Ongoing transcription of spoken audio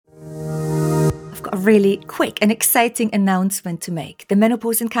got a really quick and exciting announcement to make. The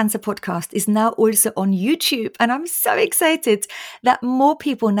Menopause and Cancer podcast is now also on YouTube, and I'm so excited that more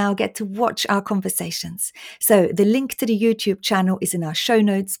people now get to watch our conversations. So the link to the YouTube channel is in our show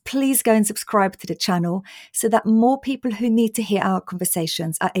notes. Please go and subscribe to the channel so that more people who need to hear our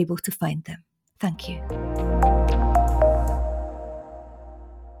conversations are able to find them. Thank you.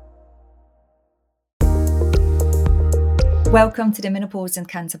 Welcome to the Menopause and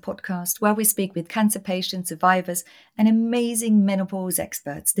Cancer podcast, where we speak with cancer patients, survivors, and amazing menopause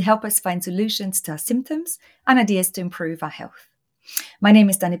experts to help us find solutions to our symptoms and ideas to improve our health. My name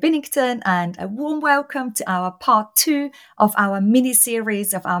is Danny Binnington, and a warm welcome to our part 2 of our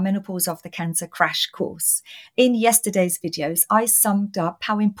mini-series of our Menopause After Cancer crash course. In yesterday's videos, I summed up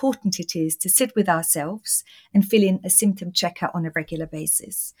how important it is to sit with ourselves and fill in a symptom checker on a regular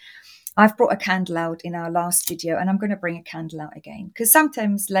basis. I've brought a candle out in our last video, and I'm going to bring a candle out again because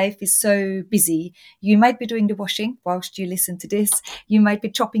sometimes life is so busy. You might be doing the washing whilst you listen to this. You might be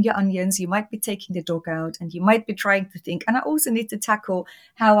chopping your onions. You might be taking the dog out, and you might be trying to think. And I also need to tackle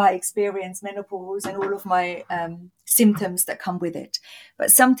how I experience menopause and all of my symptoms that come with it.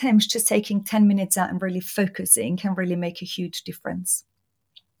 But sometimes just taking 10 minutes out and really focusing can really make a huge difference.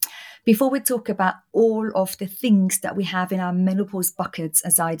 Before we talk about all of the things that we have in our menopause buckets,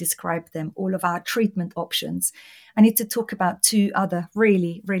 as I described them, all of our treatment options, I need to talk about 2 other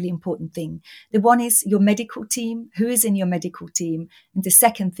really, really important things. The one is your medical team, who is in your medical team. And the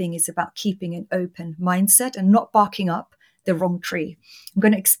second thing is about keeping an open mindset and not barking up the wrong tree. I'm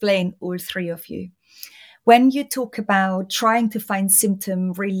going to explain all 3 of you. When you talk about trying to find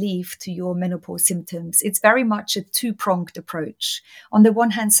symptom relief to your menopause symptoms, it's very much a 2-pronged approach. On the one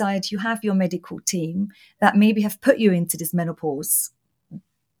hand side, you have your medical team that maybe have put you into this menopause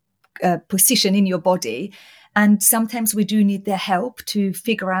position in your body. And sometimes we do need their help to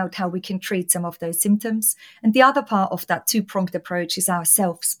figure out how we can treat some of those symptoms. And the other part of that 2-pronged approach is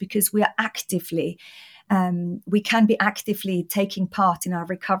ourselves, because we can be actively taking part in our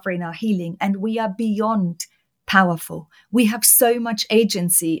recovery, in our healing, and we are beyond powerful. We have so much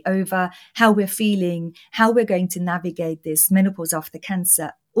agency over how we're feeling, how we're going to navigate this menopause after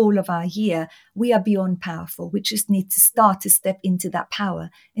cancer all of our year. We are beyond powerful. We just need to start to step into that power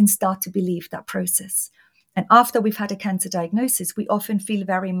and start to believe that process. And after we've had a cancer diagnosis, we often feel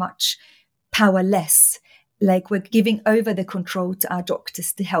very much powerless, like we're giving over the control to our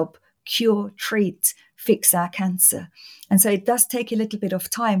doctors to help cure, treat, fix our cancer. And so it does take a little bit of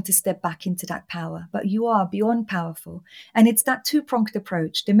time to step back into that power, but you are beyond powerful. And it's that 2-pronged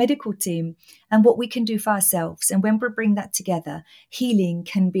approach, the medical team and what we can do for ourselves. And when we bring that together, healing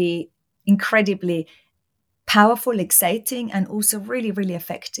can be incredibly powerful, exciting, and also really, really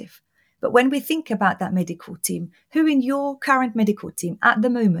effective. But when we think about that medical team, who in your current medical team at the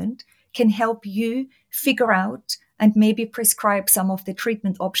moment can help you figure out and maybe prescribe some of the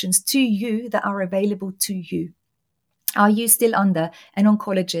treatment options to you that are available to you? Are you still under an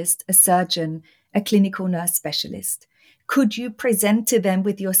oncologist, a surgeon, a clinical nurse specialist? Could you present to them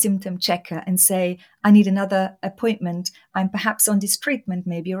with your symptom checker and say, I need another appointment. I'm perhaps on this treatment.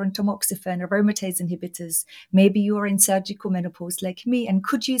 Maybe you're on tamoxifen or aromatase inhibitors. Maybe you're in surgical menopause like me. And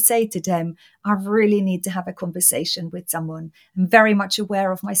could you say to them, I really need to have a conversation with someone. I'm very much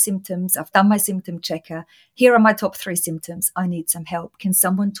aware of my symptoms. I've done my symptom checker. Here are my top 3 symptoms. I need some help. Can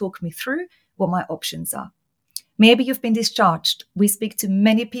someone talk me through what my options are? Maybe you've been discharged. We speak to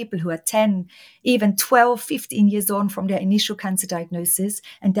many people who are 10, even 12, 15 years on from their initial cancer diagnosis,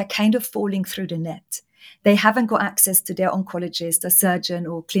 and they're kind of falling through the net. They haven't got access to their oncologist, or surgeon,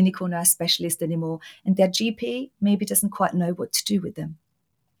 or clinical nurse specialist anymore, and their GP maybe doesn't quite know what to do with them.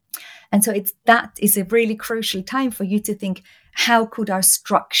 And so that is a really crucial time for you to think, how could I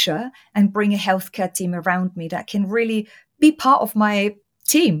structure and bring a healthcare team around me that can really be part of my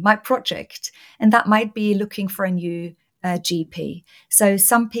team, my project? And that might be looking for a new GP. So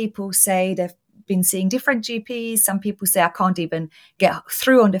some people say they've been seeing different GPs. Some people say, I can't even get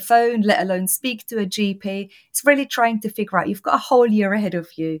through on the phone, let alone speak to a GP. It's really trying to figure out, you've got a whole year ahead of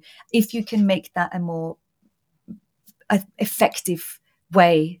you if you can make that a more effective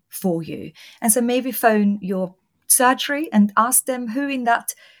way for you. And so maybe phone your surgery and ask them who in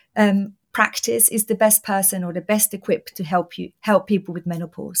that practice is the best person or the best equipped to help people with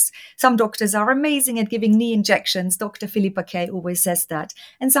menopause. Some doctors are amazing at giving knee injections. Dr. Philippa Kay always says that.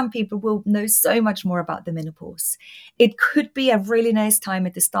 And some people will know so much more about the menopause. It could be a really nice time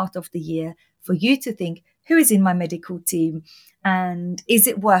at the start of the year for you to think, who is in my medical team? And is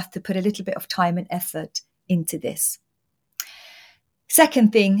it worth to put a little bit of time and effort into this?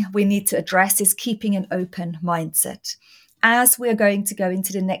 Second thing we need to address is keeping an open mindset. as we're going to go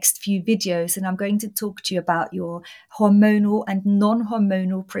into the next few videos, and I'm going to talk to you about your hormonal and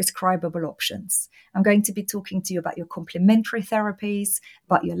non-hormonal prescribable options. I'm going to be talking to you about your complementary therapies,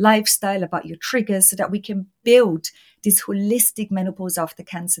 about your lifestyle, about your triggers, so that we can build this holistic menopause after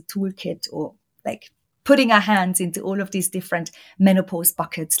cancer toolkit, or like putting our hands into all of these different menopause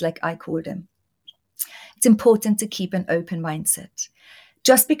buckets, like I call them. It's important to keep an open mindset.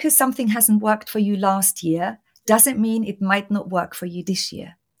 Just because something hasn't worked for you last year doesn't mean it might not work for you this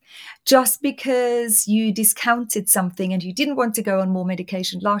year. Just because you discounted something and you didn't want to go on more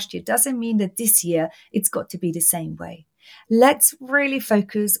medication last year doesn't mean that this year it's got to be the same way. Let's really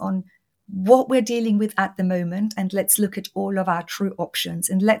focus on what we're dealing with at the moment, and let's look at all of our true options,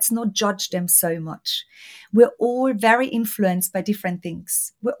 and let's not judge them so much. We're all very influenced by different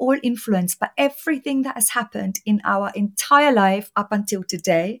things. We're all influenced by everything that has happened in our entire life up until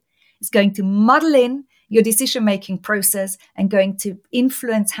today. It's going to muddle in your decision-making process and going to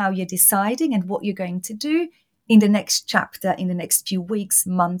influence how you're deciding and what you're going to do in the next chapter, in the next few weeks,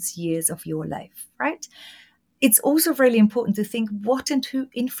 months, years of your life, right? It's also really important to think what and who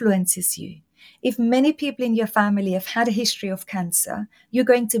influences you. If many people in your family have had a history of cancer, you're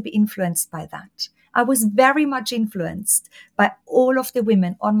going to be influenced by that. I was very much influenced by all of the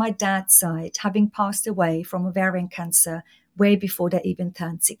women on my dad's side having passed away from ovarian cancer way before they even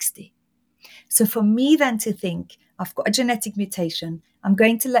turned 60. So for me then to think, I've got a genetic mutation, I'm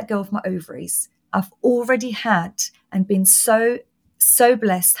going to let go of my ovaries. I've already had and been so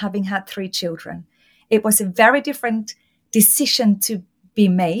blessed having had 3 children. It was a very different decision to be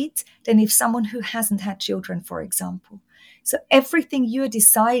made than if someone who hasn't had children, for example. So everything you're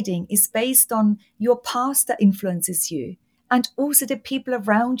deciding is based on your past that influences you, and also the people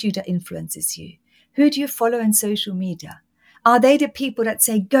around you that influences you. Who do you follow on social media? Are they the people that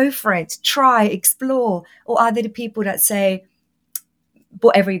say, go for it, try, explore? Or are they the people that say,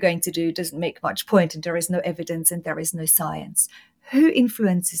 whatever you're going to do doesn't make much point and there is no evidence and there is no science? Who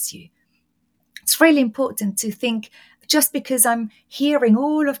influences you? It's really important to think, just because I'm hearing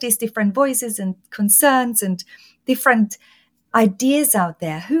all of these different voices and concerns and different ideas out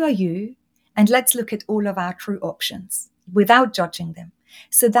there, who are you? And let's look at all of our true options without judging them,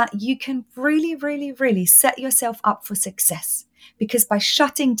 so that you can really, really, really set yourself up for success. Because by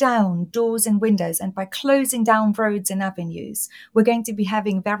shutting down doors and windows and by closing down roads and avenues, we're going to be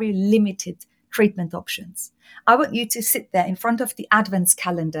having very limited treatment options. I want you to sit there in front of the Advents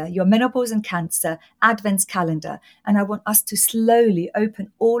calendar, your menopause and cancer Advents calendar, and I want us to slowly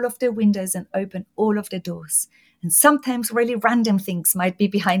open all of the windows and open all of the doors. And sometimes really random things might be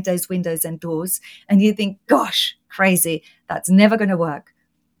behind those windows and doors, and you think, gosh, crazy, that's never going to work.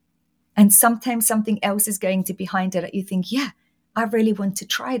 And sometimes something else is going to be behind it that you think, yeah, I really want to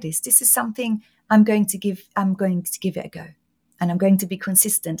try this. This is something I'm going to give it a go. And I'm going to be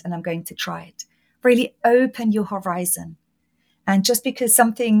consistent and I'm going to try it. Really open your horizon. And just because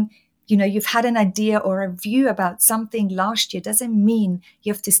something, you've had an idea or a view about something last year doesn't mean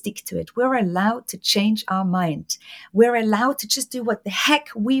you have to stick to it. We're allowed to change our mind. We're allowed to just do what the heck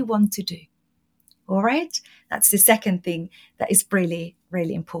we want to do. All right? That's the second thing that is really,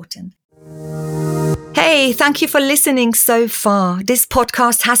 really important. Hey, thank you for listening so far. This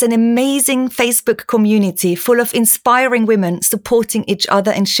podcast has an amazing Facebook community full of inspiring women supporting each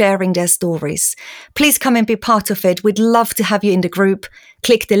other and sharing their stories. Please come and be part of it. We'd love to have you in the group.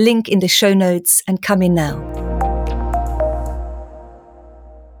 Click the link in the show notes and come in now.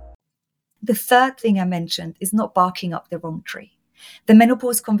 The third thing I mentioned is not barking up the wrong tree. The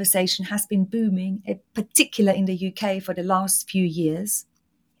menopause conversation has been booming, in particular in the UK, for the last few years.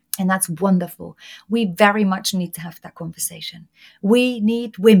 And that's wonderful. We very much need to have that conversation. We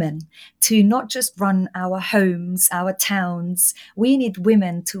need women to not just run our homes, our towns. We need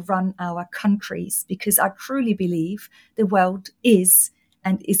women to run our countries, because I truly believe the world is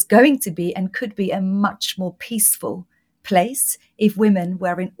and is going to be and could be a much more peaceful place if women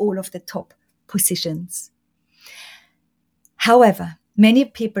were in all of the top positions. However, many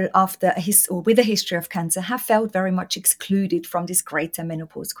people with a history of cancer have felt very much excluded from this greater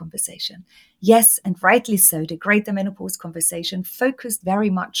menopause conversation. Yes, and rightly so, the greater menopause conversation focused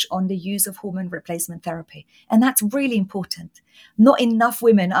very much on the use of hormone replacement therapy. And that's really important. Not enough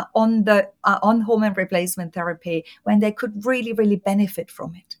women are on hormone replacement therapy when they could really, really benefit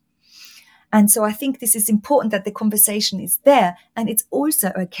from it. And so I think this is important that the conversation is there. And it's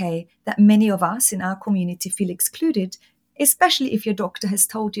also okay that many of us in our community feel excluded, especially if your doctor has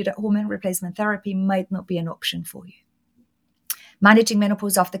told you that hormone replacement therapy might not be an option for you. Managing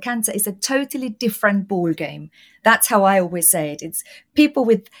menopause after cancer is a totally different ball game. That's how I always say it. It's people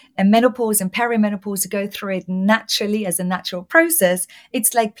with a menopause and perimenopause who go through it naturally as a natural process.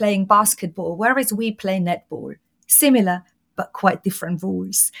 It's like playing basketball, whereas we play netball. Similar, but quite different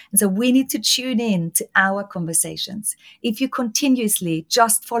rules. And so we need to tune in to our conversations. If you continuously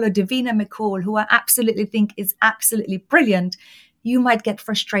just follow Davina McCall, who I absolutely think is absolutely brilliant, you might get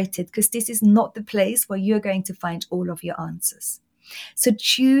frustrated because this is not the place where you're going to find all of your answers. So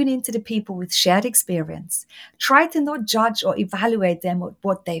tune into the people with shared experience. Try to not judge or evaluate them or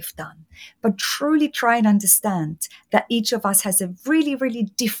what they've done, but truly try and understand that each of us has a really, really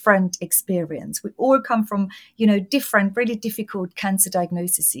different experience. We all come from, different, really difficult cancer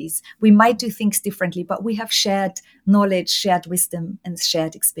diagnoses. We might do things differently, but we have shared knowledge, shared wisdom, and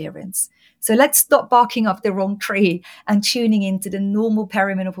shared experience. So let's stop barking up the wrong tree and tuning into the normal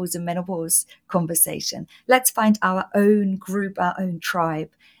perimenopause and menopause conversation. Let's find our own group, our own tribe.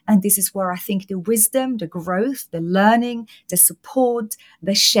 And this is where I think the wisdom, the growth, the learning, the support,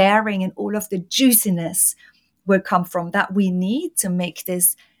 the sharing, and all of the juiciness will come from that we need to make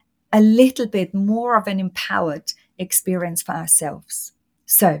this a little bit more of an empowered experience for ourselves.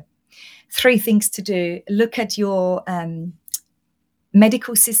 So 3 things to do. Look at your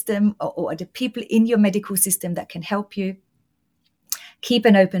medical system or the people in your medical system that can help you. Keep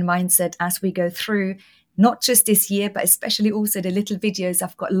an open mindset as we go through, not just this year, but especially also the little videos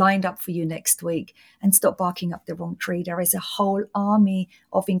I've got lined up for you next week. And stop barking up the wrong tree. There is a whole army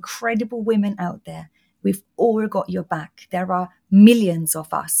of incredible women out there. We've all got your back. There are millions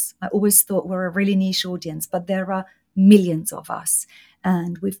of us. I always thought we're a really niche audience, but there are millions of us,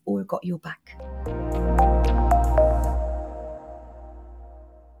 and we've all got your back.